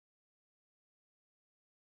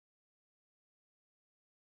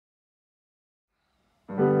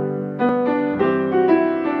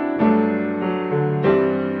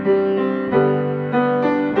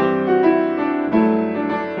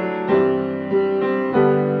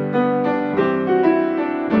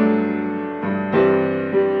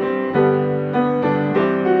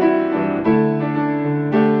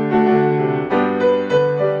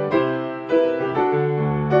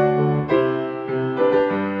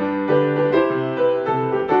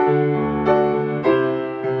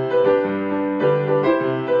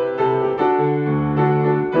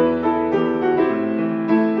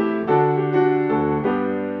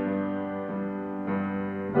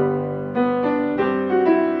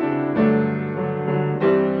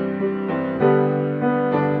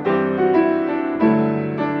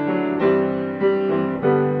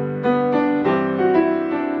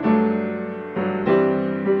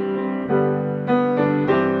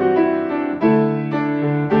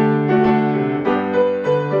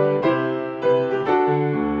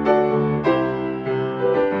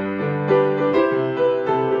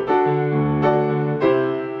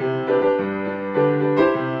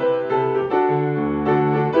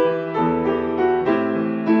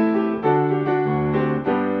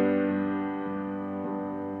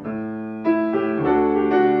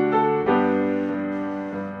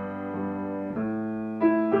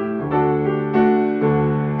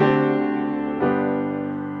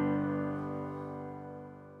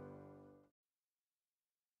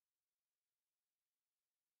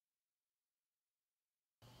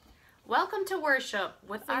Welcome to worship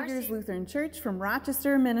with our Savior's Lutheran Church from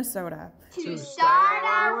Rochester, Minnesota. To start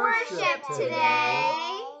our worship today,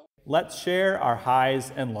 let's share our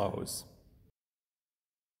highs and lows.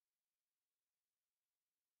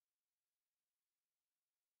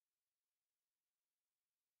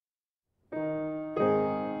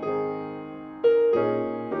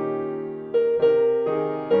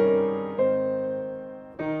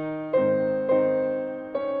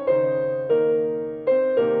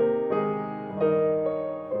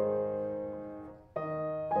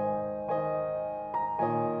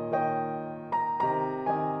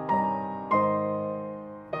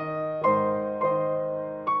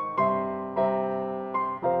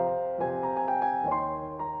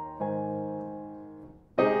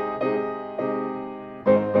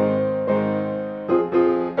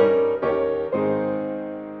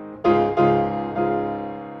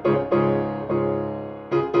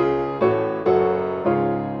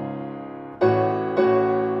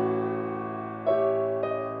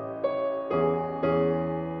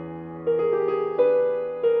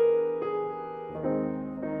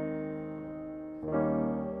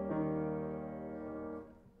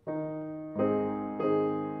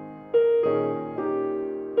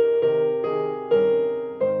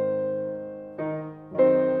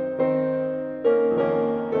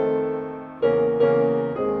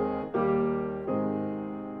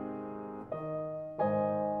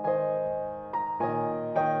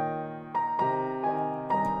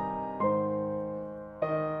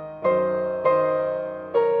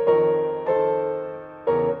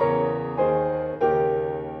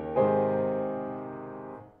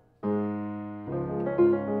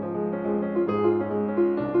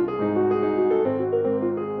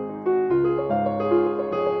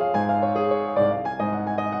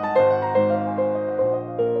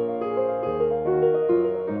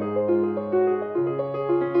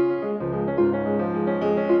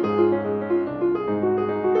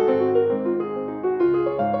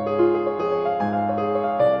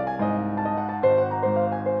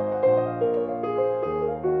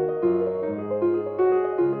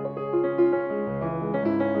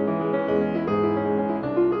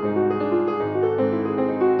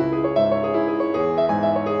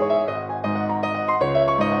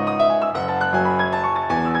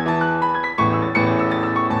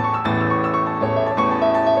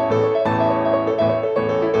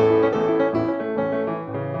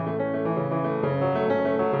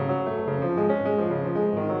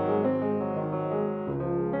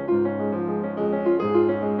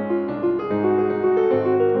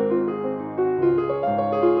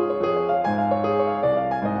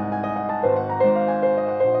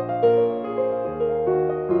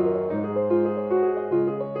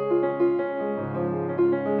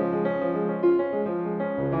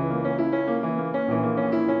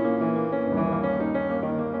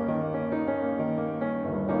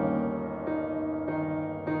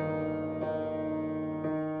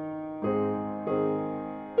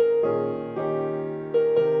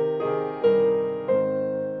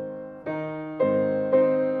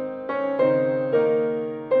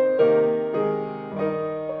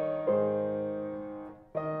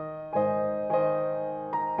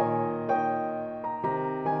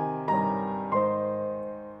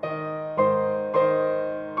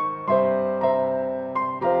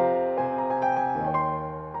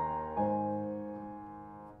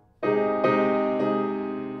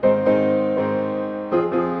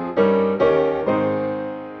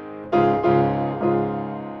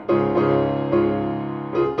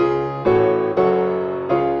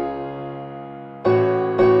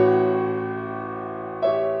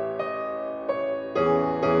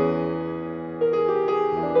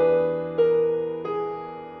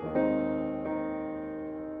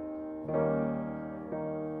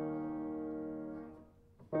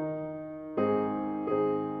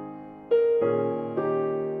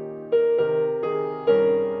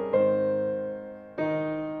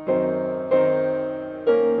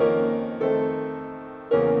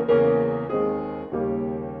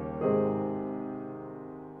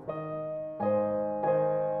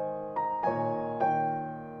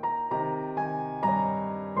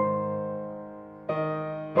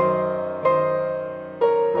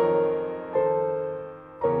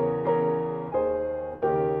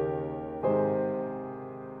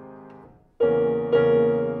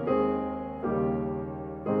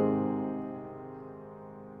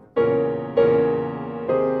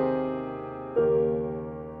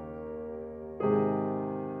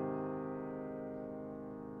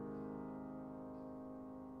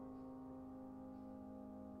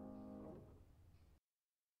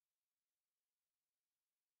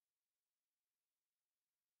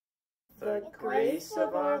 the grace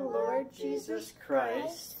of our Lord Jesus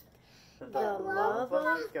Christ, the love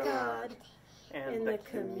of God, and the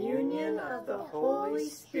communion of the Holy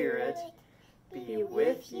Spirit be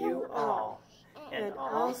with you all, and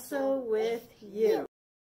also with you.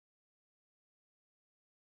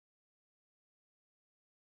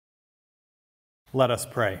 Let us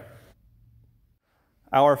pray.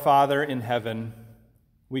 Our Father in heaven,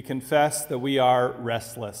 we confess that we are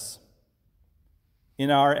restless. In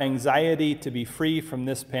our anxiety to be free from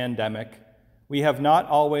this pandemic, we have not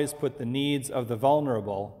always put the needs of the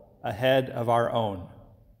vulnerable ahead of our own.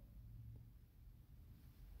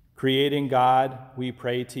 Creating God, we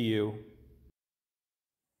pray to you.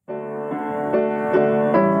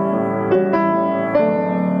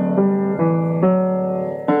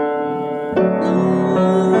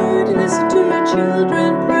 Lord, listen to your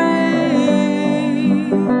children pray.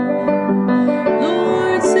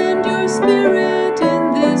 Lord, send your Spirit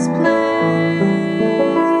in this place.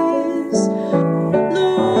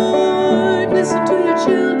 Lord, listen to your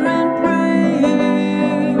children pray.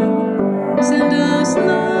 Send us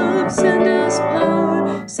love, send us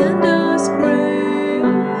power, send us grace.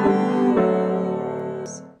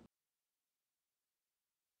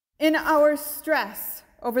 In our stress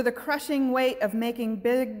over the crushing weight of making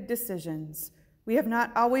big decisions, we have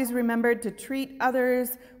not always remembered to treat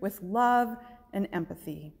others with love and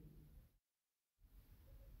empathy.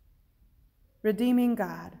 Redeeming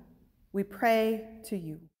God, we pray to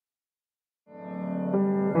you.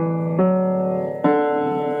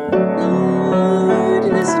 Lord,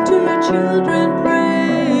 listen to your children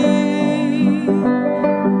pray.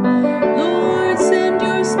 Lord, send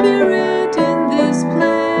your Spirit in this place.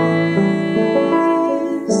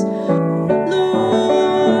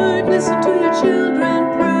 Lord, listen to your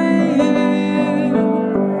children pray.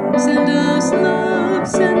 Send us love,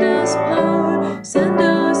 send us power, send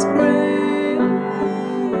us grace.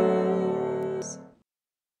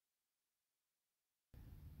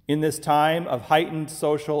 In this time of heightened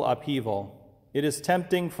social upheaval, it is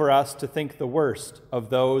tempting for us to think the worst of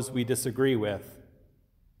those we disagree with.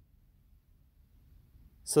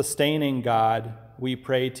 Sustaining God, we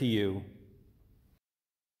pray to you.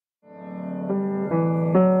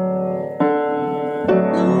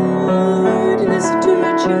 Lord, listen to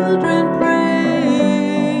your children pray.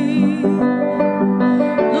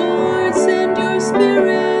 Lord, send your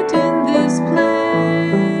Spirit in this place.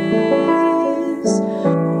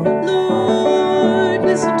 Lord,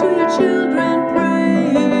 listen to your children pray.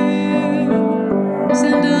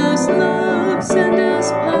 Send us love, send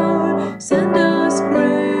us power, send us grace.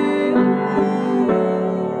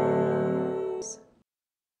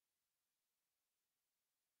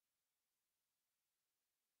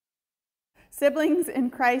 Siblings in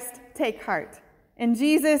Christ, take heart. In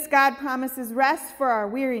Jesus, God promises rest for our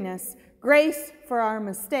weariness, grace for our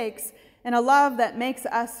mistakes, and a love that makes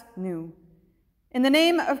us new. In the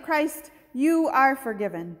name of Christ, you are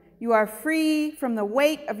forgiven. You are free from the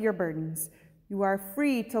weight of your burdens. You are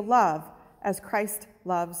free to love as Christ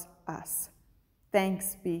loves us.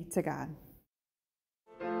 Thanks be to God.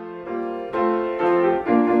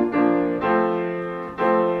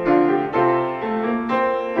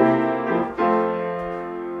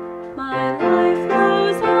 My life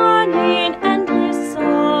flows on in endless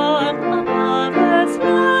song above earth's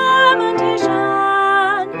lamentation.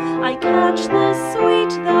 I catch the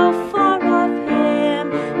sweet though far off hymn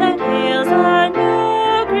that hails a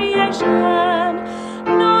new creation.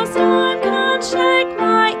 No storm can shake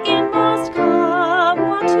my inmost calm.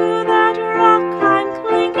 To that rock I'm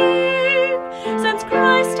clinging, since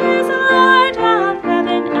Christ is Lord of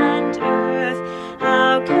heaven and earth.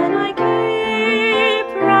 How can I keep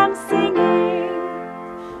from singing?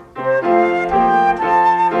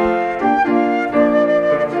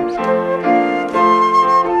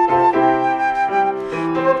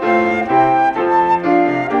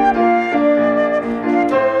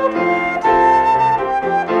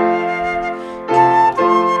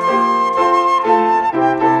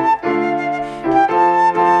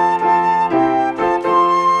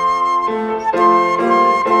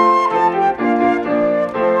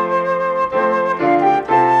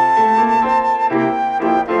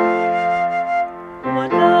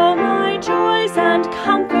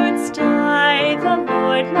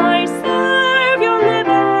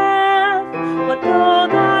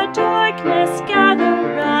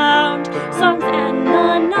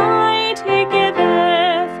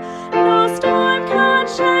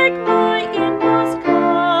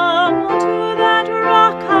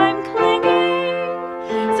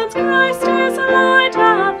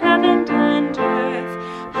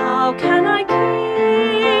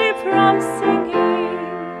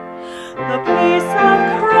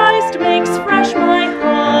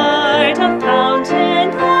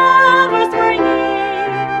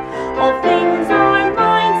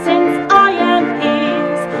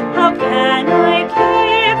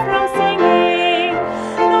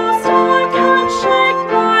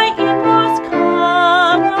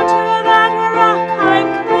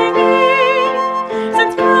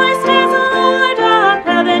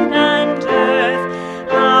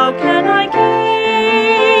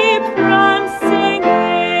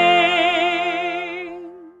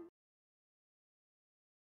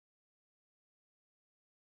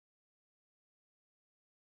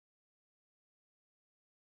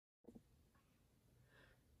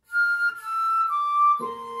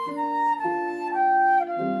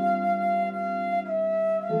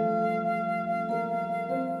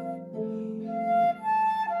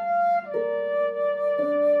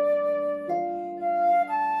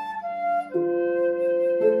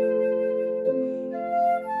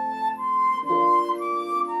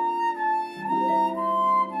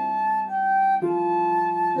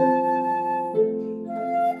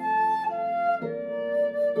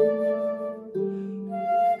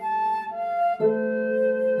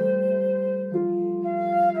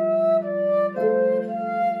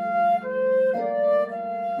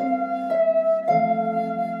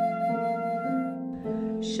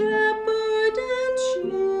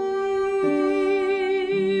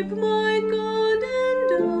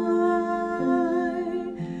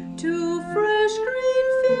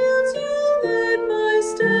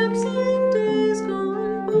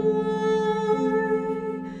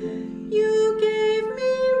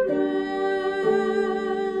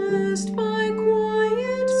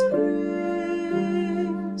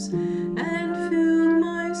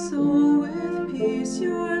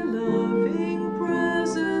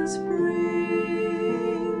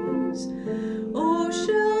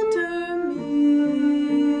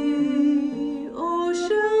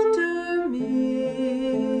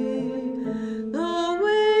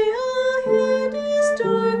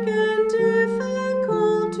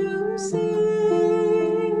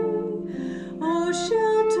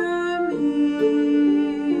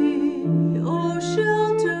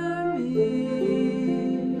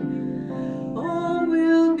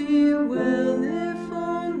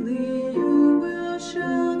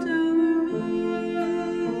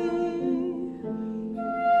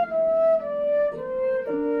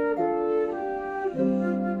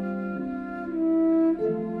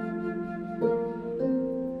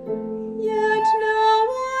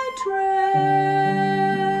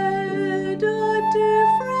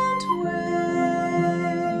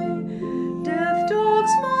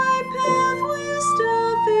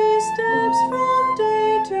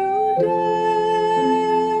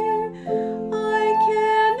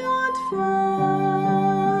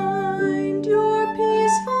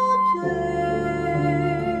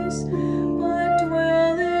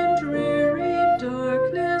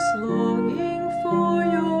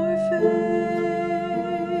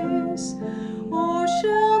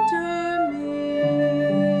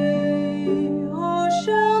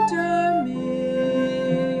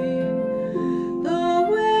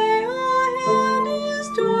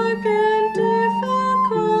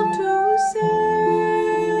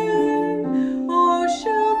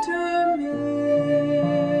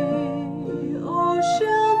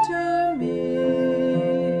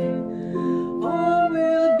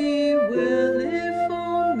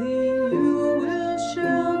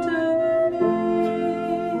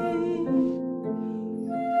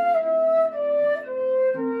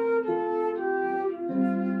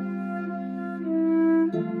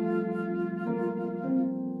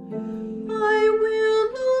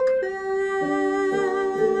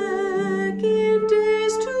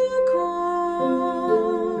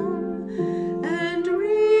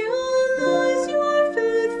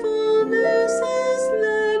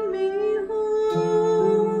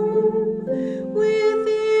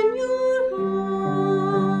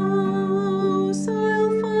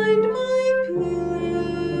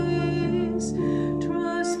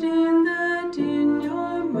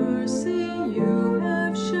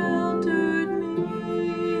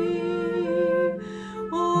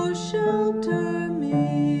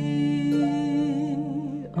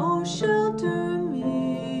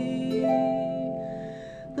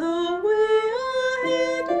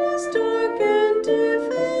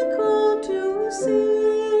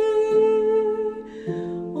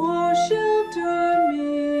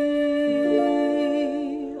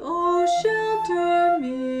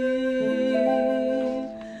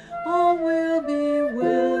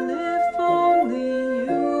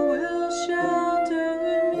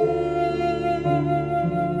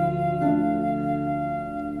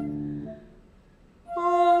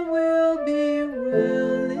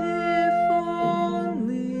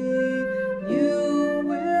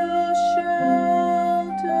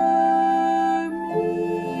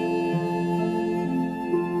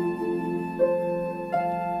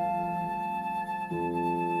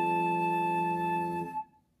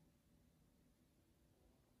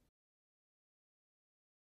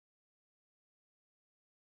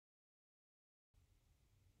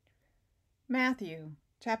 Matthew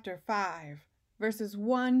chapter 5, verses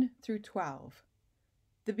 1 through 12.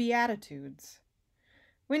 The Beatitudes.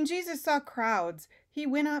 When Jesus saw crowds, he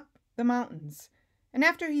went up the mountains, and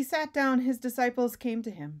after he sat down, his disciples came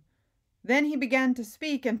to him. Then he began to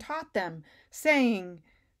speak and taught them, saying,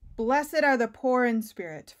 "Blessed are the poor in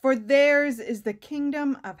spirit, for theirs is the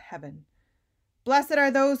kingdom of heaven. Blessed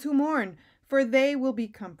are those who mourn, for they will be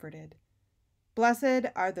comforted. Blessed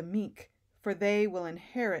are the meek, for they will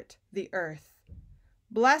inherit the earth.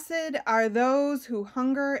 Blessed are those who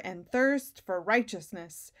hunger and thirst for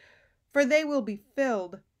righteousness, for they will be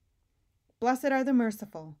filled. Blessed are the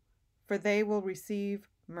merciful, for they will receive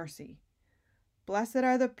mercy. Blessed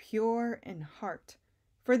are the pure in heart,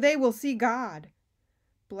 for they will see God.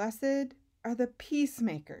 Blessed are the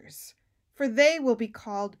peacemakers, for they will be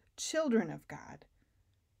called children of God.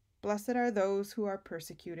 Blessed are those who are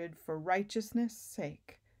persecuted for righteousness'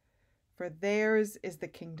 sake, for theirs is the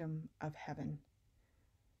kingdom of heaven.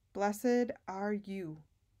 Blessed are you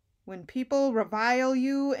when people revile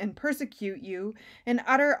you and persecute you and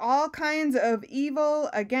utter all kinds of evil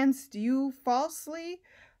against you falsely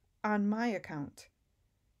on my account.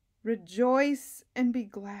 Rejoice and be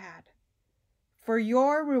glad, for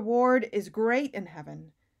your reward is great in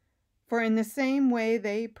heaven. For in the same way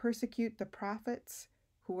they persecute the prophets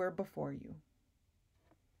who were before you."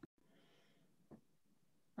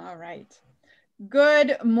 All right.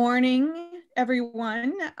 Good morning,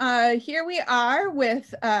 everyone. Here we are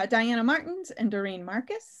with Diana Martens and Doreen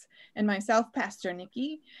Markus and myself, Pastor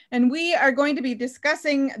Nikki, and we are going to be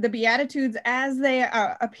discussing the Beatitudes as they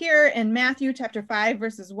appear in Matthew chapter 5,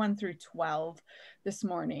 verses 1 through 12 this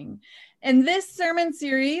morning. And this sermon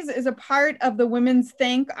series is a part of the Women's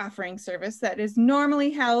Thankoffering service that is normally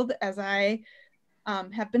held, as I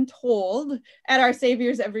have been told, at Our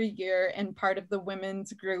Savior's every year, and part of the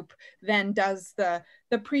women's group then does the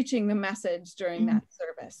preaching, the message during that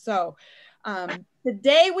service. So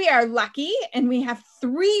today we are lucky and we have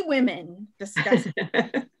 3 women discussing.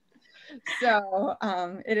 So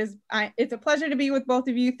it's a pleasure to be with both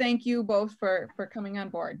of you. Thank you both for coming on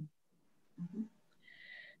board.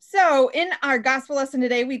 So in our gospel lesson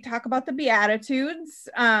today, we talk about the Beatitudes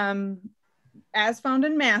as found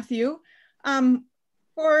in Matthew.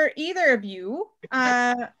 For either of you,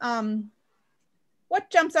 what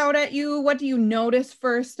jumps out at you? What do you notice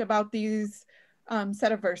first about these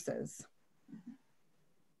set of verses?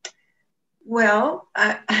 Well,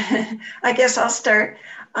 I guess I'll start.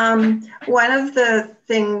 One of the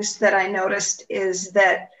things that I noticed is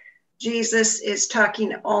that Jesus is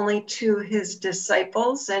talking only to his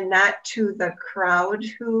disciples and not to the crowd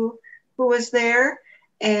who was there.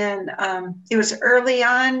 And it was early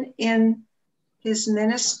on in his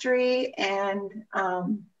ministry, and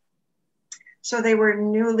so they were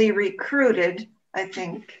newly recruited, I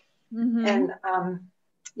think. And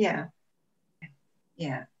yeah.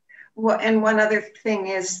 Well, and one other thing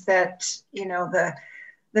is that, you know,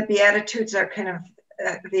 the Beatitudes are kind of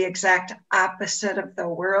the exact opposite of the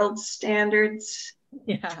world's standards.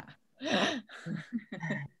 Yeah.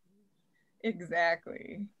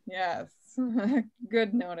 Exactly. Yes.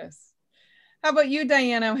 Good notice. How about you,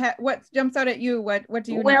 Diana? What jumps out at you? What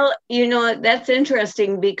do you know? Well, you know, that's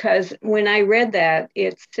interesting because when I read that,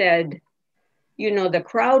 it said, you know, the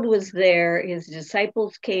crowd was there, his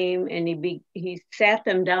disciples came, and he sat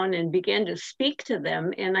them down and began to speak to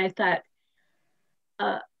them. And I thought,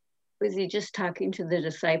 was he just talking to the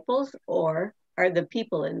disciples, or are the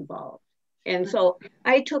people involved? And so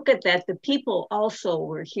I took it that the people also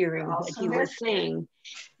were hearing what he was saying.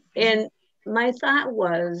 And my thought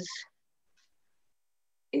was,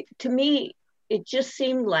 to me, it just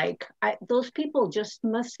seemed like those people just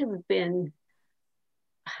must have been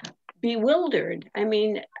bewildered. I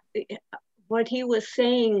mean, what he was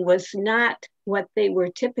saying was not what they were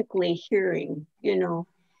typically hearing, you know.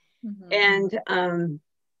 And,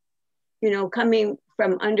 you know, coming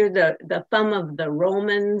from under the thumb of the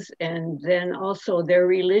Romans, and then also their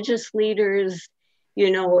religious leaders, you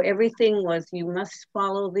know, everything was, you must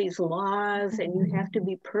follow these laws and you have to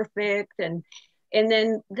be perfect. And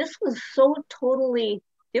then this was so totally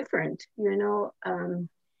different, you know.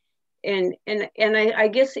 And I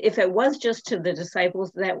guess if it was just to the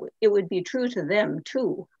disciples, that it would be true to them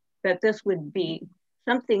too, that this would be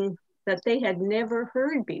something that they had never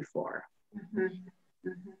heard before.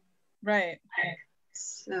 Right.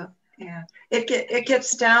 So yeah, it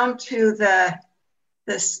gets down to the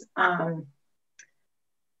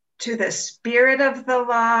spirit of the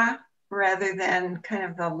law rather than kind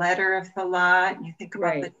of the letter of the law. And you think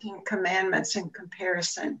about the 10 Commandments in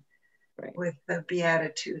comparison with the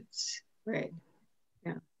Beatitudes. Right.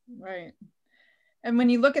 Yeah. Right. And when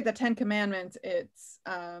you look at the 10 Commandments, it's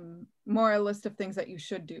more a list of things that you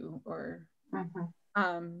should do, or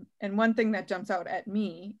and one thing that jumps out at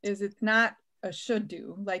me is it's not a should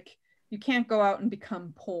do. Like, you can't go out and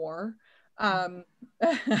become poor, or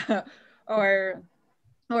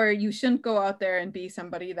you shouldn't go out there and be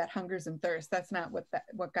somebody that hungers and thirsts. That's not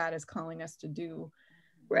what God is calling us to do.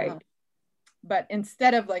 Right. But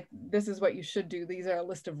instead of like, this is what you should do, these are a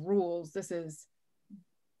list of rules. This is,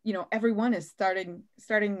 you know, everyone is starting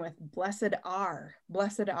with blessed are.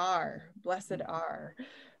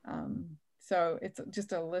 So it's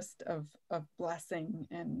just a list of blessing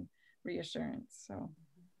and reassurance. So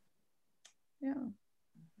yeah.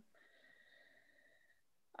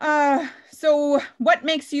 So what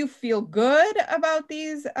makes you feel good about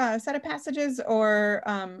these set of passages or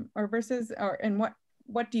verses, and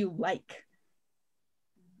what do you like?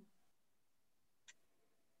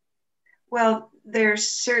 Well, they're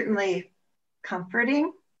certainly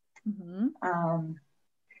comforting.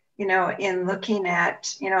 You know, in looking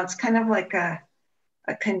at, you know, it's kind of like a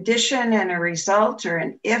condition and a result, or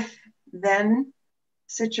an if-then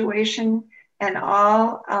situation, and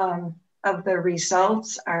all of the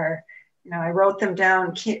results are, you know, I wrote them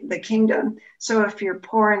down, the kingdom. So if you're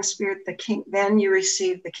poor in spirit, then you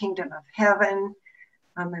receive the kingdom of heaven.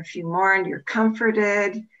 If you mourn, you're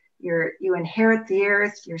comforted. You inherit the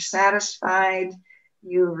earth. You're satisfied.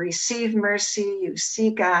 You receive mercy. You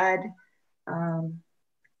see God,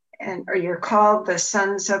 or you're called the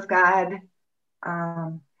sons of God,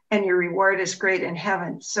 and your reward is great in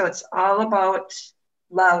heaven. So it's all about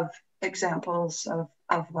love, examples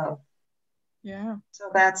of love. Yeah.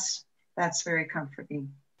 So that's very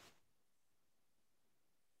comforting.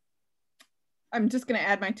 I'm just going to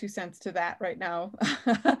add my 2 cents to that right now.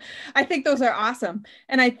 I think those are awesome.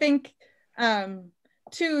 And I think,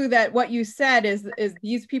 too, that what you said is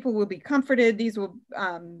these people will be comforted. These will,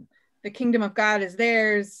 the kingdom of God is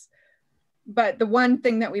theirs. But the one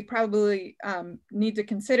thing that we probably need to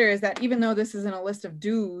consider is that even though this isn't a list of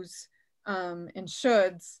do's and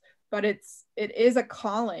shoulds, but it is a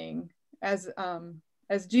calling, as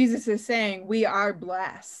Jesus is saying, we are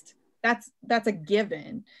blessed. That's a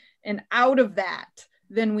given. And out of that,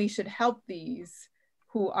 then we should help these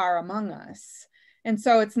who are among us. And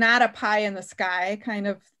so it's not a pie in the sky kind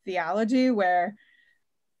of theology where,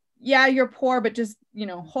 yeah, you're poor, but just, you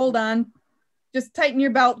know, hold on, just tighten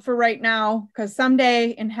your belt for right now, because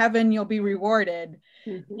someday in heaven you'll be rewarded.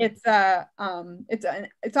 It's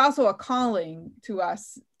also a calling to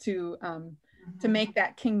us to make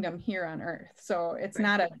that kingdom here on earth. So it's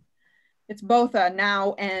not it's both a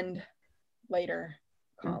now and later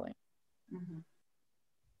calling.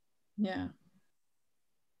 Yeah.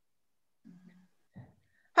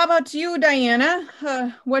 How about you, Diana?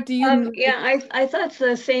 What do you? Yeah, I thought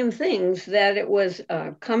the same things, that it was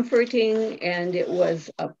comforting, and it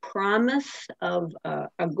was a promise of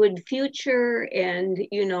a good future. And,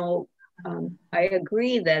 you know, I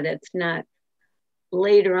agree that it's not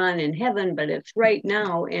later on in heaven, but it's right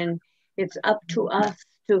now. And it's up to us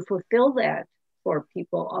to fulfill that for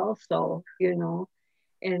people also, you know,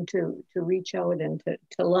 and to reach out and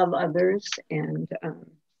to love others, and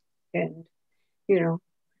you know,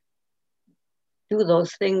 do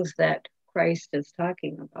those things that Christ is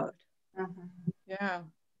talking about. Yeah.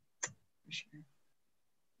 Sure.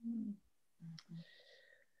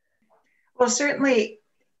 Well, certainly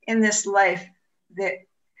in this life, that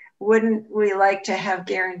wouldn't we like to have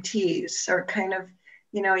guarantees, or kind of,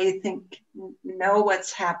 you know, you think, know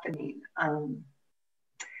what's happening.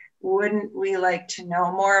 Wouldn't we like to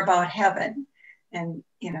know more about heaven? And,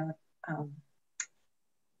 you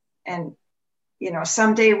know,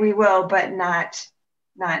 someday we will, but not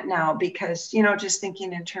now, because, you know, just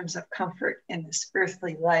thinking in terms of comfort in this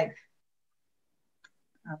earthly life.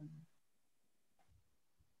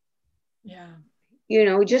 Yeah. You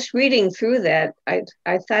know, just reading through that, I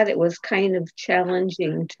thought it was kind of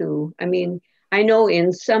challenging to, I mean, I know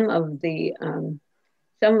in some of the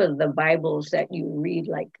Bibles that you read,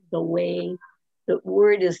 like the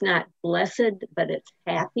word is not blessed, but it's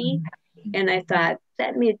happy. And I thought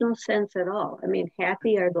that made no sense at all. I mean,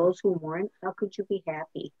 happy are those who mourn. How could you be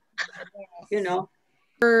happy? You know?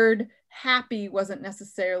 Word happy wasn't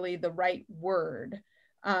necessarily the right word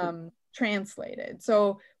translated.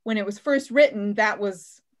 So when it was first written,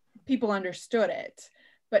 people understood it.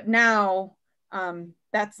 But now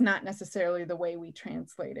that's not necessarily the way we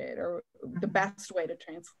translate it, or the best way to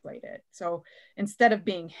translate it. So instead of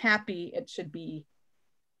being happy, it should be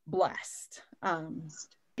blessed.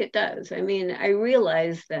 It does. I mean, I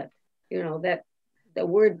realize that, you know, that the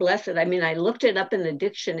word blessed, I mean, I looked it up in the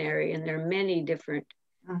dictionary, and there are many different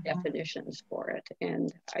definitions for it.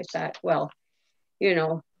 And I thought, well, you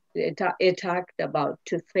know, it talked about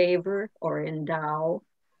to favor or endow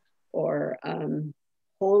or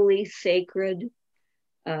holy, sacred,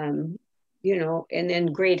 you know, and then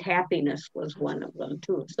great happiness was one of them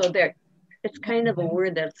too. So there, it's kind of a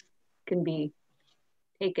word that can be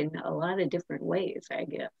taken a lot of different ways, I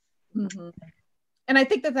guess. Mm-hmm. And I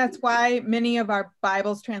think that that's why many of our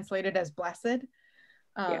Bibles translated as blessed,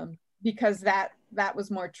 because that was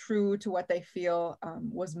more true to what they feel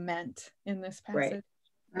was meant in this passage.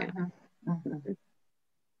 Right. Yeah.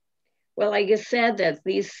 Well, I guess sad that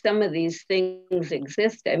some of these things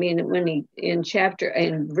exist. I mean, when in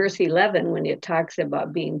verse 11, when it talks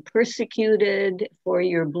about being persecuted for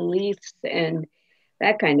your beliefs and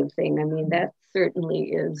that kind of thing, I mean, that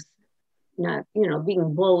certainly is not, you know,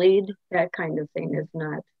 being bullied, that kind of thing is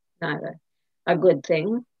not a good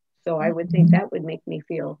thing. So I would think that would make me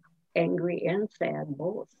feel angry and sad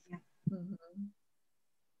both. Mm-hmm.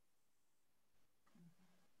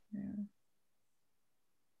 Yeah.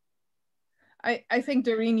 I think,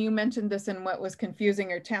 Doreen, you mentioned this in what was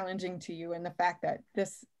confusing or challenging to you, and the fact that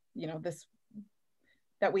this, you know,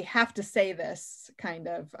 that we have to say this kind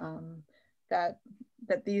of, that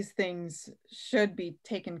these things should be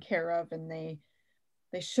taken care of, and they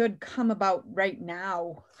should come about right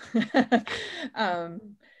now.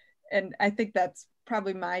 And I think that's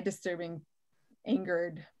probably my disturbing,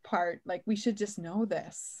 angered part. Like, we should just know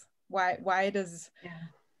this. Why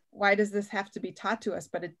does this have to be taught to us?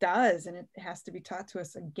 But it does, and it has to be taught to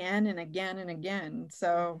us again and again and again.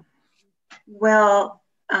 So, well,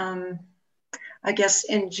 I guess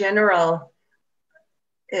in general,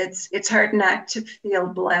 it's hard not to feel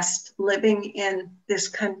blessed living in this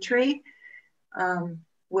country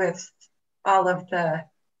with all of the,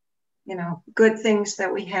 you know, good things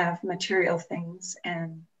that we have, material things,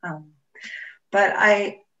 and but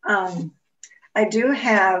I do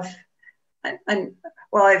have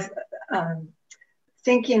I've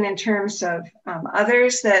thinking in terms of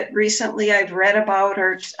others that recently I've read about,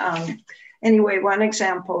 or anyway, one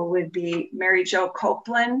example would be Mary Jo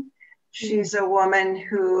Copeland. She's a woman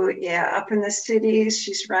who, up in the cities,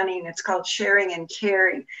 she's running, it's called Sharing and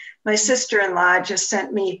Caring. My sister-in-law just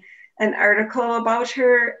sent me an article about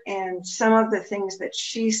her, and some of the things that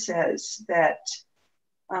she says that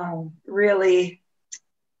really,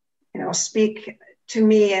 you know, speak to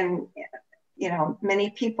me and, you know, many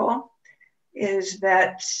people, is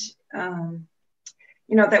that, you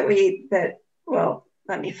know, well,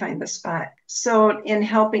 let me find the spot. So in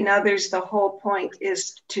helping others, the whole point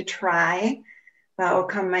is to try. The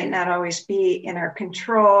outcome might not always be in our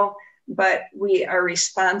control, but we are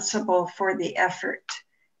responsible for the effort.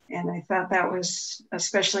 And I thought that was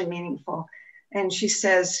especially meaningful. And she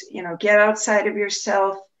says, you know, get outside of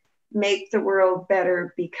yourself, make the world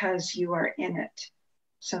better because you are in it.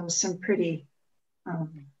 So some pretty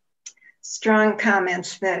strong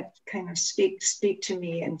comments that kind of speak to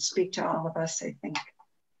me and speak to all of us, I think.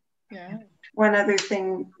 Yeah. One other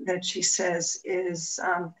thing that she says is,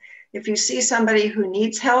 if you see somebody who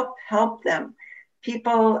needs help, help them.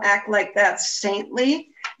 People act like that's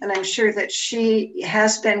saintly, and I'm sure that she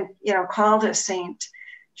has been, you know, called a saint.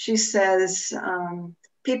 She says,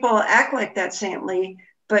 people act like that's saintly,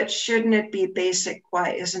 but shouldn't it be basic?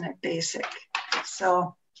 Why isn't it basic?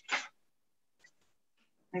 So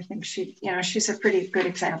I think she, you know, she's a pretty good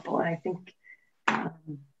example. And I think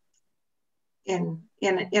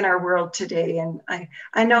in our world today, and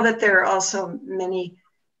I know that there are also many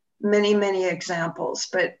examples,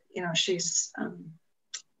 but you know, she's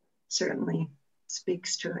certainly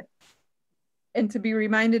speaks to it. And to be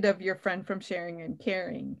reminded of your friend from Sharing and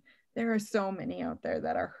Caring, there are so many out there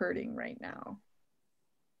that are hurting right now.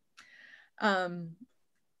 And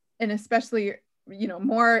especially, you know,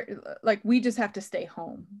 more like we just have to stay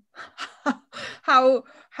home. How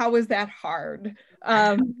is that hard?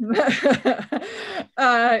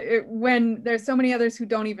 When there's so many others who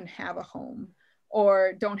don't even have a home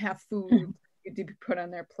or don't have food to be put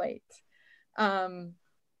on their plate.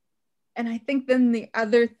 And I think then the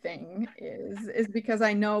other thing is because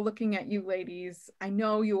I know, looking at you ladies, I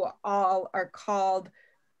know you all are called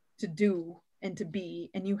to do and to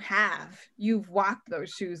be, and you've walked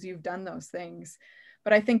those shoes, you've done those things.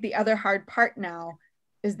 But I think the other hard part now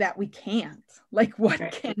is that we can't. Like,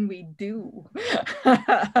 what can we do?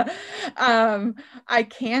 I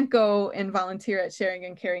can't go and volunteer at Sharing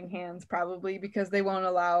and Caring Hands probably because they won't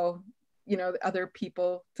allow, you know, other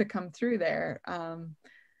people to come through there.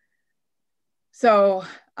 So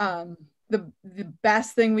the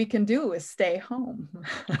best thing we can do is stay home.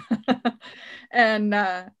 And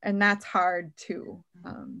that's hard too.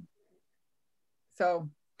 So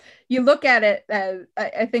you look at it as,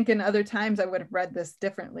 I think in other times I would have read this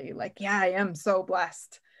differently. Like, yeah, I am so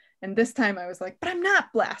blessed. And this time I was like, but I'm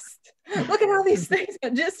not blessed. Look at all these things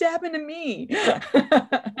that just happened to me.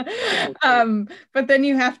 But then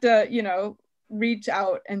you have to, you know, reach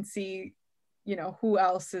out and see, you know, who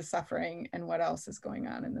else is suffering and what else is going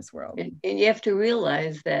on in this world. And you have to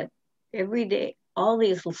realize that every day, all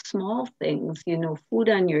these small things, you know, food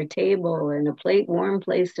on your table and a warm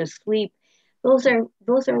place to sleep, those are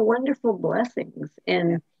wonderful blessings.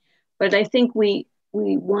 But I think we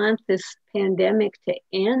want this pandemic to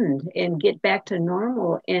end and get back to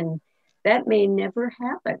normal, and that may never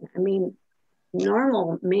happen. I mean,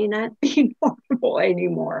 normal may not be normal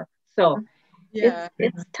anymore. So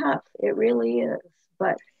it's tough. It really is.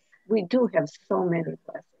 But we do have so many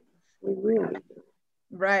blessings. We really do.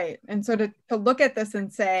 Right. And so to look at this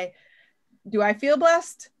and say, do I feel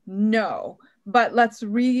blessed? No. But let's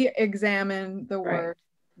re-examine the word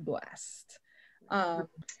blessed. I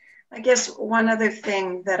guess one other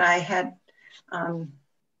thing that I had kind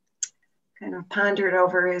of pondered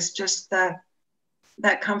over is just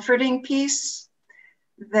that comforting piece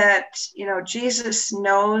that, you know, Jesus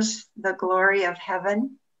knows the glory of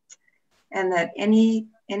heaven, and that any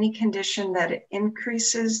condition that it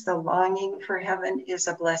increases the longing for heaven is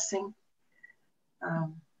a blessing.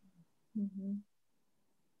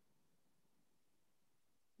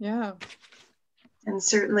 Yeah. And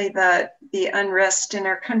certainly the unrest in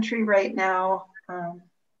our country right now,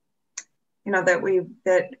 you know, that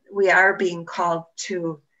we are being called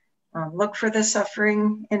to look for the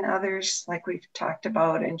suffering in others, like we've talked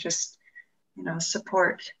about, and just, you know,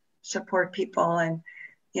 support people. And,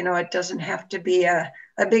 you know, it doesn't have to be a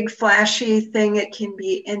big flashy thing. It can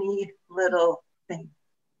be any little thing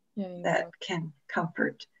that can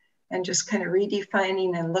comfort, and just kind of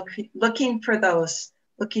redefining and looking for those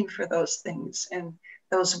things and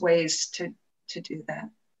those ways to do that.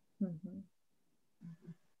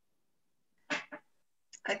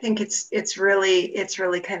 I think it's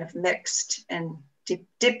really kind of mixed, and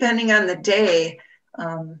depending on the day,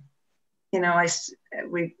 you know,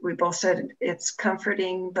 we both said it's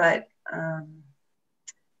comforting, but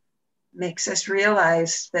makes us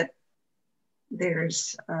realize that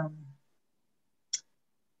there's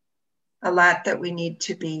a lot that we need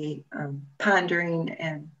to be pondering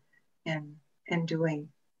and doing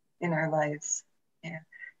in our lives. Yeah.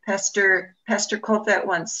 Pastor Colfett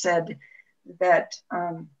once said that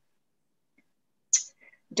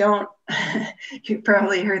don't, you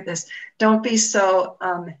probably heard this, don't be so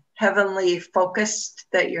heavenly focused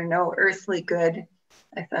that you're no earthly good.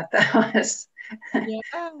 I thought that was,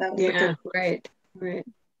 right.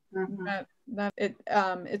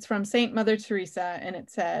 It's from Saint Mother Teresa, and it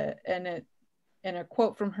said, and a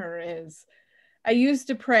quote from her is, I used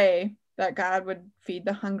to pray that God would feed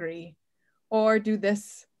the hungry or do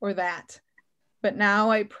this or that, but now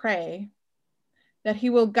I pray that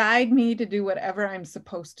he will guide me to do whatever I'm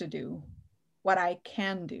supposed to do, what I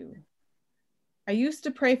can do. I used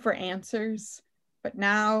to pray for answers, but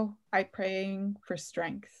now I'm praying for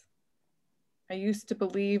strength. I used to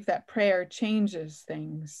believe that prayer changes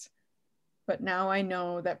things, but now I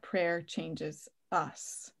know that prayer changes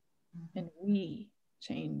us, and we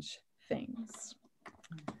change things.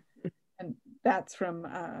 And that's from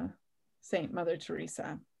Saint Mother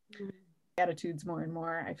Teresa. Attitudes more and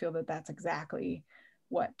more, I feel that that's exactly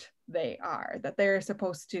what they are, that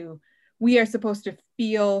we are supposed to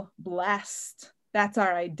feel blessed. That's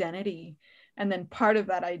our identity. And then part of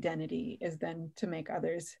that identity is then to make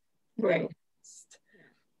others feel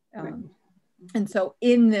blessed. And so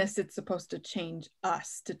in this, it's supposed to change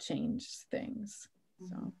us to change things.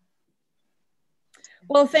 So,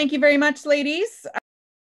 well, thank you very much, ladies.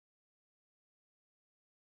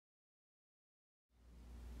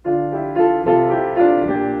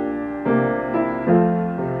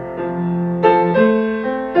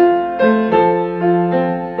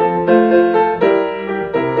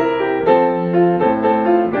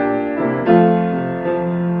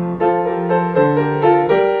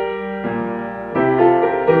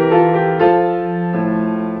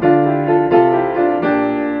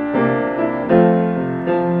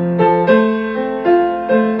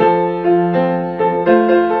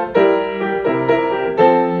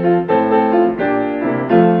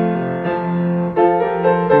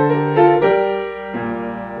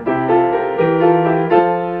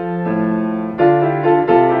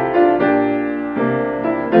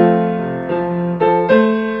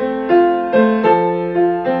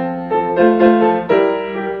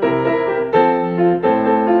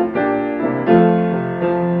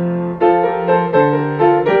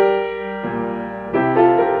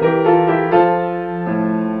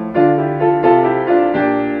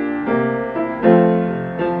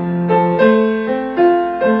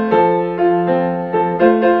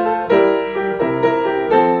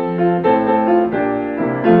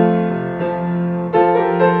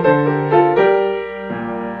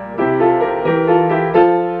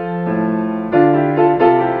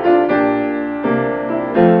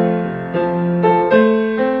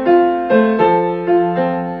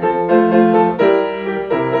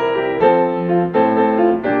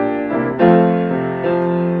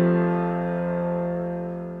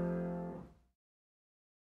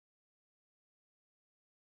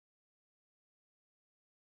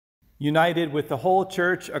 United with the whole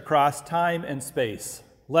church across time and space,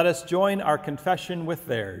 let us join our confession with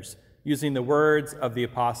theirs, using the words of the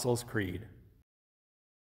Apostles' Creed.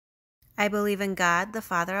 I believe in God, the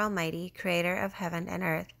Father Almighty, creator of heaven and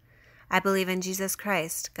earth. I believe in Jesus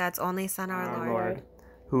Christ, God's only Son, our Lord,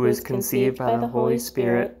 who is conceived by the Holy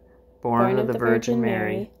Spirit, born of the Virgin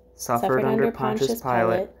Mary, suffered under Pontius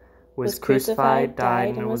Pilate, was crucified,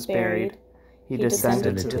 died, and was buried. He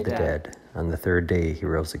descended into the dead. On the third day he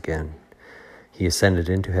rose again. He ascended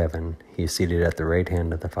into heaven. He is seated at the right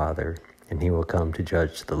hand of the Father, and he will come to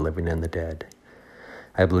judge the living and the dead.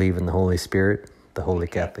 I believe in the Holy Spirit, the Holy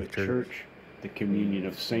Catholic Church, the communion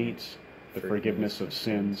of saints, the forgiveness of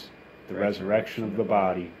sins, the resurrection of the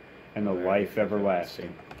body, and the life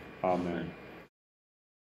everlasting. Amen.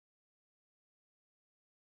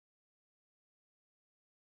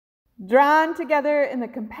 Drawn together in the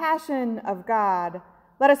compassion of God,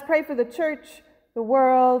 let us pray for the church, the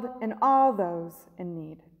world, and all those in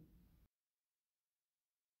need.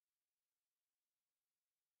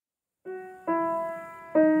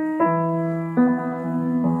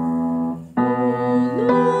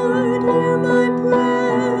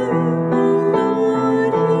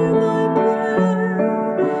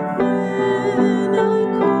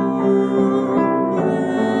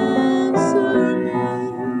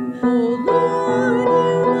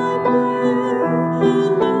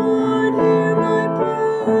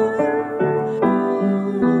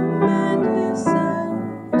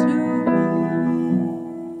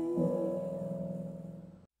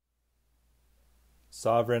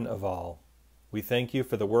 Sovereign of all, we thank you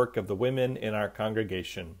for the work of the women in our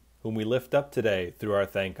congregation, whom we lift up today through our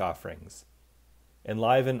thank offerings.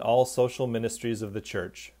 Enliven all social ministries of the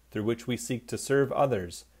Church, through which we seek to serve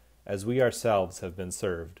others as we ourselves have been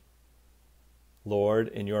served. Lord,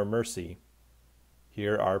 in your mercy,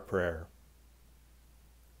 hear our prayer.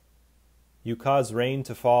 You cause rain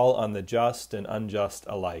to fall on the just and unjust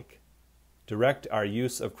alike. Direct our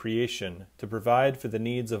use of creation to provide for the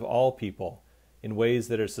needs of all people in ways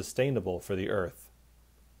that are sustainable for the earth.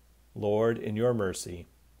 Lord, in your mercy,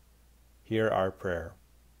 hear our prayer.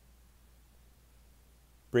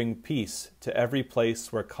 Bring peace to every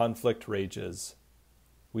place where conflict rages.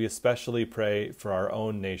 We especially pray for our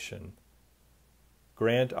own nation.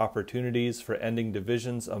 Grant opportunities for ending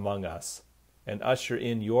divisions among us, and usher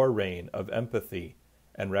in your reign of empathy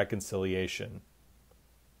and reconciliation.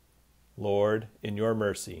 Lord, in your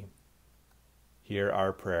mercy, hear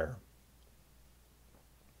our prayer.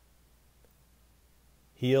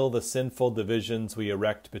 Heal the sinful divisions we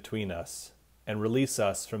erect between us, and release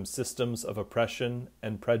us from systems of oppression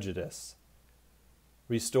and prejudice.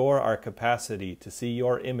 Restore our capacity to see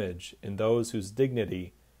your image in those whose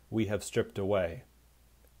dignity we have stripped away.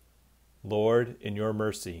 Lord, in your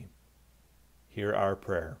mercy, hear our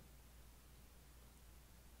prayer.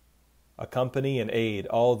 Accompany and aid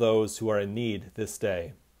all those who are in need this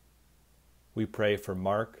day. We pray for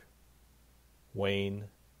Mark, Wayne,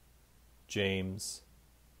 James,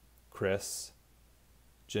 Chris,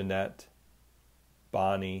 Jeanette,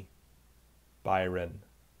 Bonnie, Byron,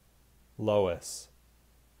 Lois,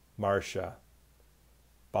 Marcia,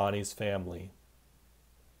 Bonnie's family,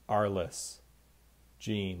 Arliss,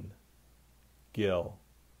 Jean, Gil,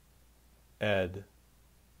 Ed,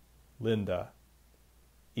 Linda,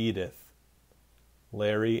 Edith,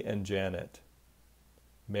 Larry and Janet,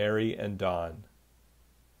 Mary and Dawn,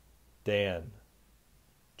 Dan,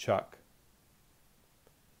 Chuck.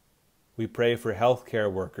 We pray for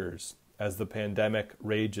healthcare workers as the pandemic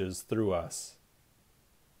rages through us.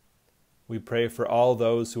 We pray for all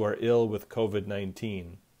those who are ill with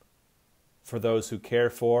COVID-19, for those who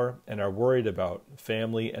care for and are worried about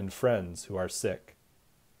family and friends who are sick,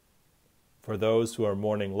 for those who are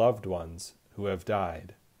mourning loved ones who have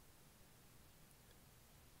died.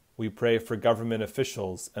 We pray for government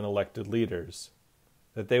officials and elected leaders,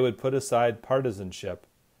 that they would put aside partisanship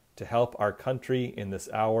to help our country in this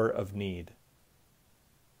hour of need.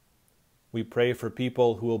 We pray for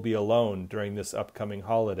people who will be alone during this upcoming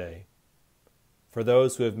holiday, for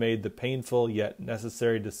those who have made the painful yet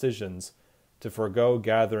necessary decisions to forego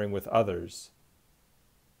gathering with others.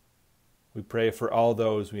 We pray for all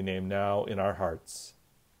those we name now in our hearts.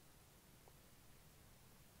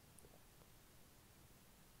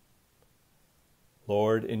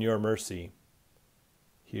 Lord, in your mercy,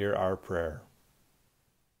 hear our prayer.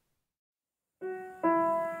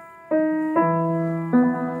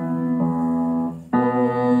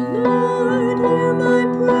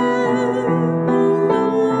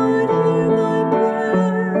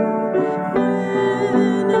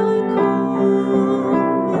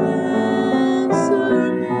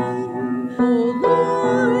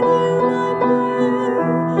 Lord,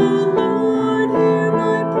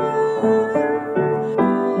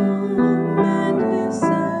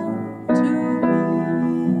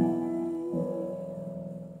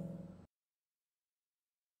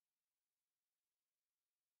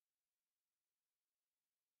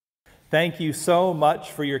 Thank you so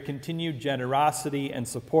much for your continued generosity and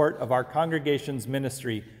support of our congregation's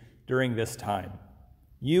ministry during this time.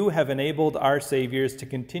 You have enabled our Saviors to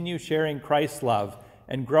continue sharing Christ's love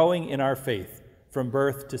and growing in our faith from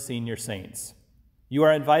birth to senior saints. You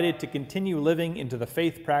are invited to continue living into the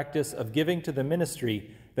faith practice of giving to the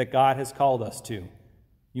ministry that God has called us to.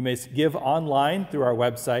 You may give online through our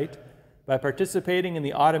website, by participating in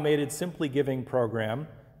the automated Simply Giving program,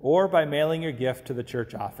 or by mailing your gift to the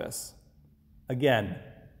church office. Again,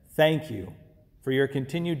 thank you for your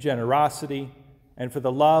continued generosity and for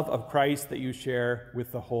the love of Christ that you share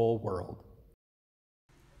with the whole world.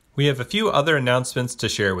 We have a few other announcements to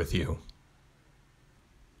share with you.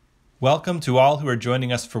 Welcome to all who are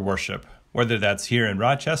joining us for worship, whether that's here in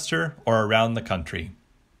Rochester or around the country.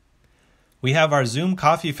 We have our Zoom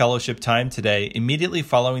coffee fellowship time today immediately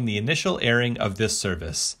following the initial airing of this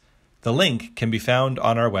service. The link can be found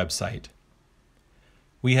on our website.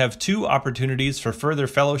 We have 2 opportunities for further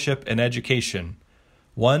fellowship and education.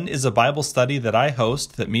 One is a Bible study that I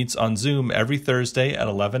host that meets on Zoom every Thursday at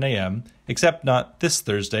 11 a.m., except not this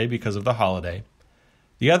Thursday because of the holiday.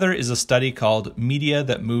 The other is a study called Media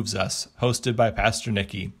That Moves Us, hosted by Pastor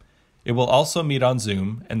Nikki. It will also meet on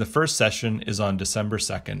Zoom, and the first session is on December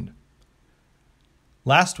 2nd.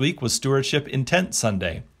 Last week was Stewardship Intent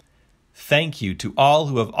Sunday. Thank you to all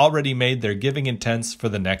who have already made their giving intents for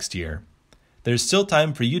the next year. There's still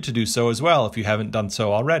time for you to do so as well if you haven't done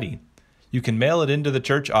so already. You can mail it into the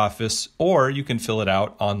church office or you can fill it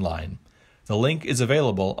out online. The link is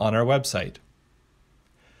available on our website.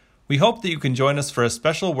 We hope that you can join us for a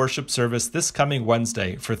special worship service this coming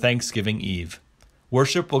Wednesday for Thanksgiving Eve.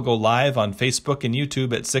 Worship will go live on Facebook and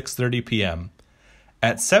YouTube at 6:30 p.m.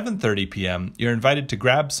 At 7:30 p.m., you're invited to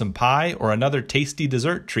grab some pie or another tasty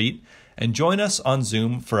dessert treat and join us on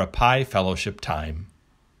Zoom for a pie fellowship time.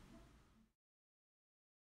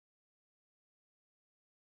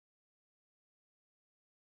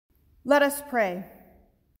 Let us pray.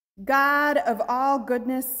 God of all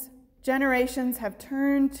goodness, generations have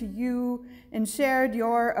turned to you and shared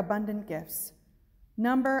your abundant gifts.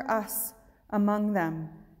 Number us among them,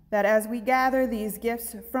 that as we gather these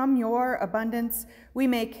gifts from your abundance, we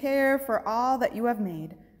may care for all that you have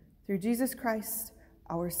made. Through Jesus Christ,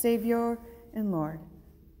 our Savior and Lord.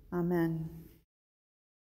 Amen.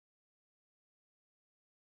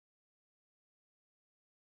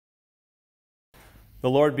 The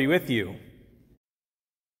Lord be with you.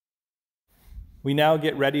 We now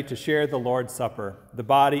get ready to share the Lord's Supper, the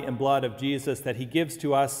body and blood of Jesus that he gives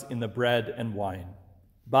to us in the bread and wine.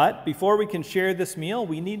 But before we can share this meal,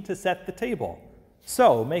 we need to set the table.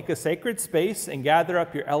 So make a sacred space and gather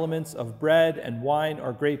up your elements of bread and wine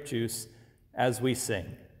or grape juice as we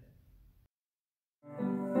sing.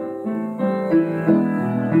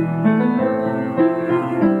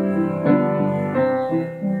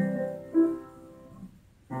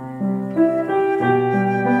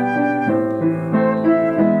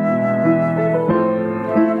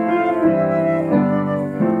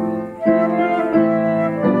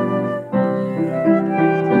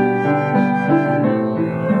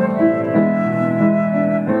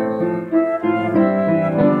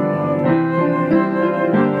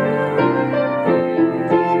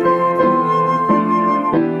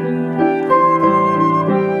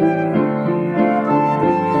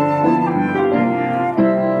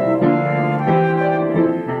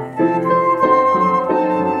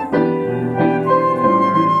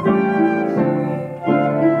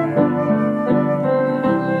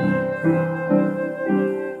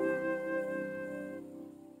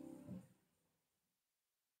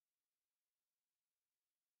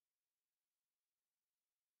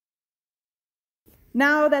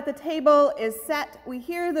 Now that the table is set, we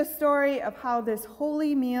hear the story of how this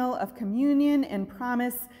holy meal of communion and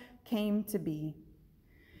promise came to be.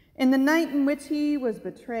 In the night in which he was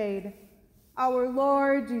betrayed, our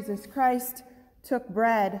Lord Jesus Christ took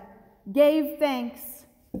bread, gave thanks,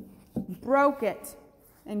 broke it,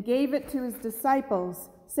 and gave it to his disciples,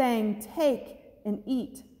 saying, "Take and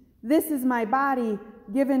eat. This is my body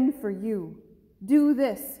given for you. Do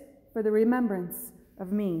this for the remembrance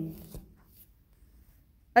of me."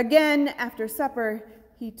 Again, after supper,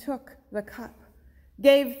 he took the cup,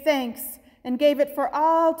 gave thanks, and gave it for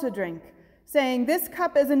all to drink, saying, "This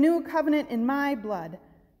cup is a new covenant in my blood,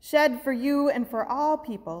 shed for you and for all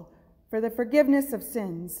people, for the forgiveness of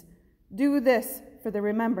sins. Do this for the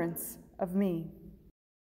remembrance of me."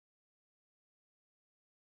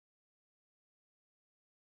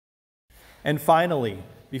 And finally,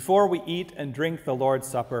 before we eat and drink the Lord's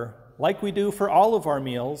Supper, like we do for all of our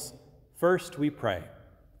meals, first we pray.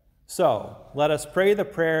 So, let us pray the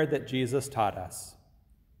prayer that Jesus taught us.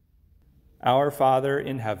 Our Father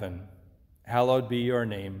in heaven, hallowed be your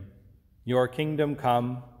name. Your kingdom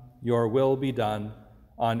come, your will be done,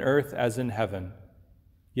 on earth as in heaven.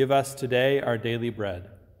 Give us today our daily bread.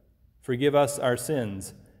 Forgive us our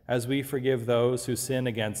sins, as we forgive those who sin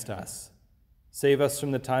against us. Save us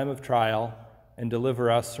from the time of trial, and deliver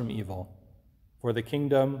us from evil. For the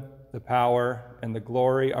kingdom, the power, and the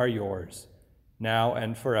glory are yours, now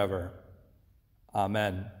and forever.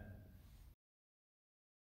 Amen.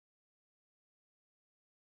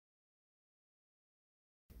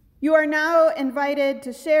 You are now invited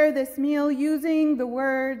to share this meal using the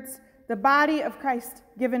words, "The body of Christ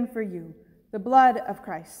given for you, the blood of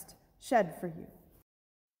Christ shed for you."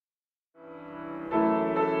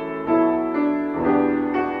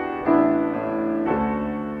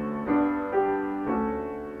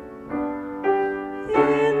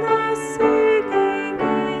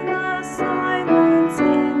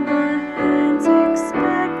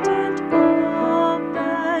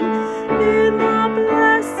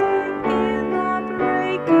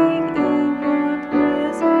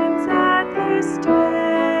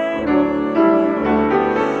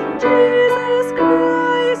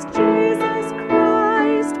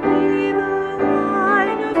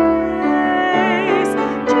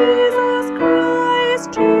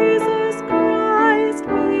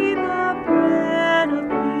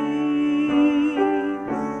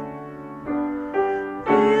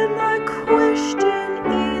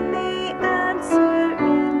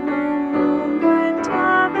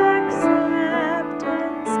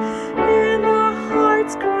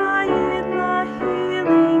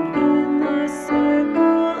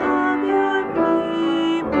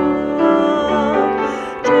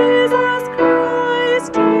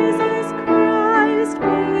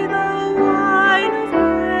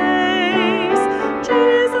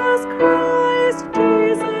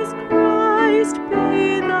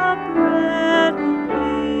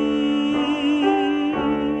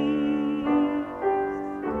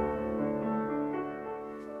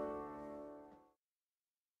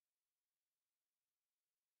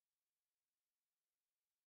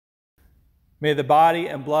 May the body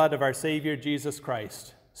and blood of our Savior Jesus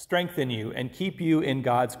Christ strengthen you and keep you in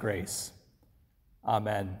God's grace.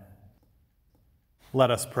 Amen.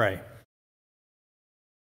 Let us pray.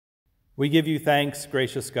 We give you thanks,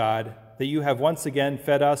 gracious God, that you have once again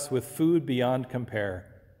fed us with food beyond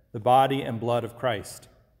compare, the body and blood of Christ.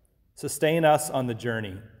 Sustain us on the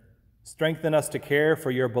journey. Strengthen us to care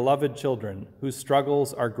for your beloved children whose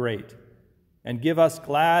struggles are great, and give us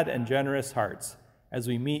glad and generous hearts as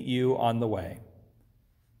we meet you on the way.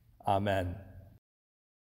 Amen.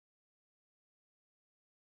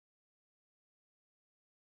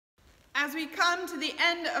 As we come to the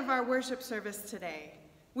end of our worship service today,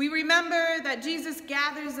 we remember that Jesus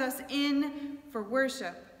gathers us in for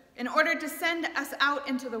worship in order to send us out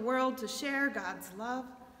into the world to share God's love.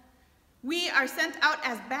 We are sent out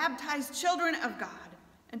as baptized children of God,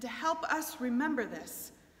 and to help us remember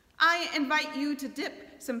this, I invite you to dip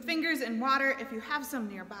some fingers in water if you have some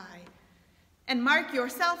nearby, and mark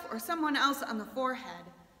yourself or someone else on the forehead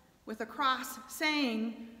with a cross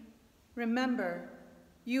saying, "Remember,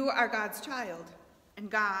 you are God's child,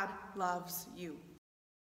 and God loves you."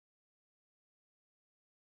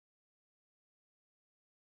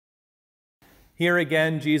 Here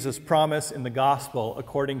again, Jesus' promise in the gospel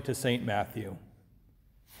according to St. Matthew.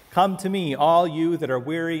 Come to me, all you that are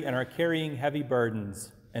weary and are carrying heavy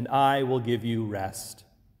burdens, and I will give you rest.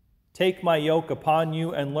 Take my yoke upon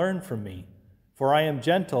you and learn from me, for I am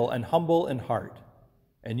gentle and humble in heart,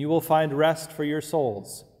 and you will find rest for your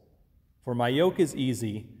souls. For my yoke is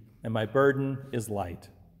easy and my burden is light.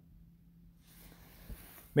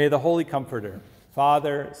 May the Holy Comforter,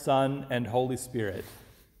 Father, Son, and Holy Spirit,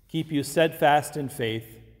 keep you steadfast in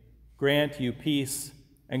faith, grant you peace,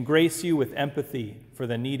 and grace you with empathy for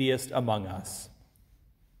the neediest among us.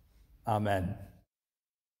 Amen.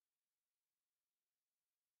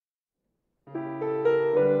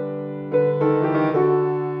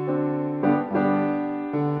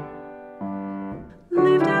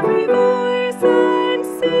 Lift every voice and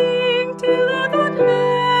sing till the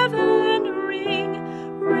heaven ring,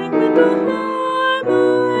 ring with the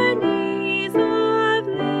harmonies of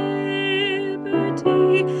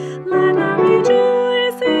liberty. Let our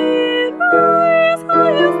rejoicing rise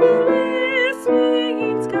high as the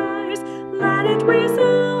listening skies. Let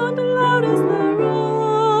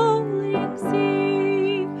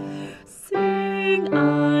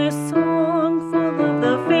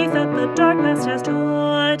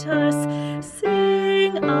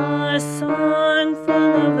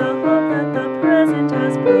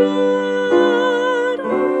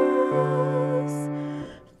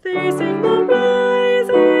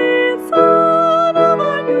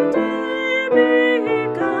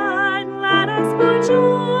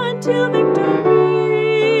till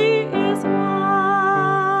victory is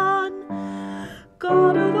won.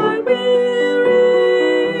 God of our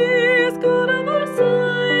wearies, God of our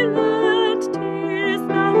silent tears,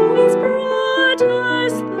 thou hast brought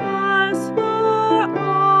us thus far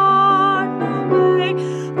on the way.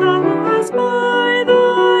 Thou hast by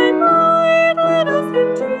thy might led us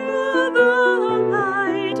into the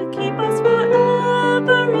light. Keep us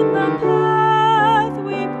forever in the path,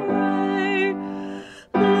 we pray.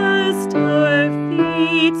 Lest our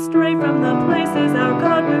feet stray from the places, our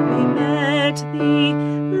God, where we met thee.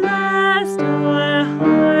 Lest our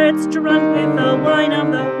hearts, drunk with the wine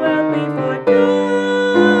of the world, we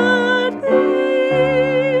forget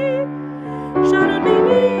thee. Shadowed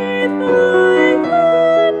beneath thy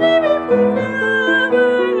hand, may we forever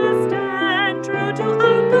stand, true to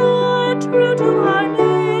our God, true to our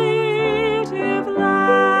native land.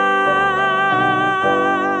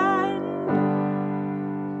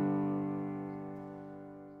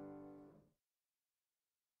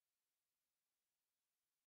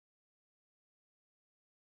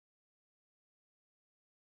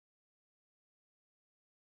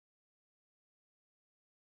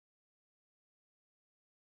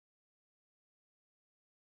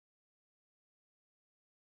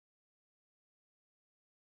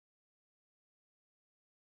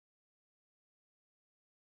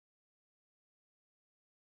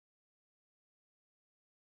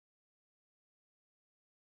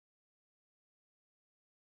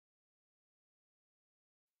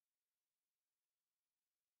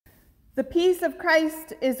 The peace of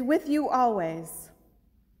Christ is with you always.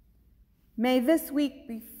 May this week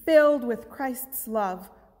be filled with Christ's love,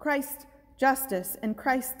 Christ's justice, and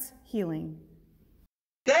Christ's healing.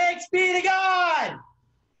 Thanks be to God!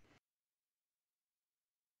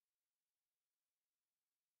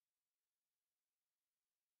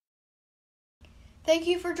 Thank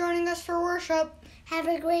you for joining us for worship. Have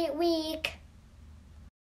a great week.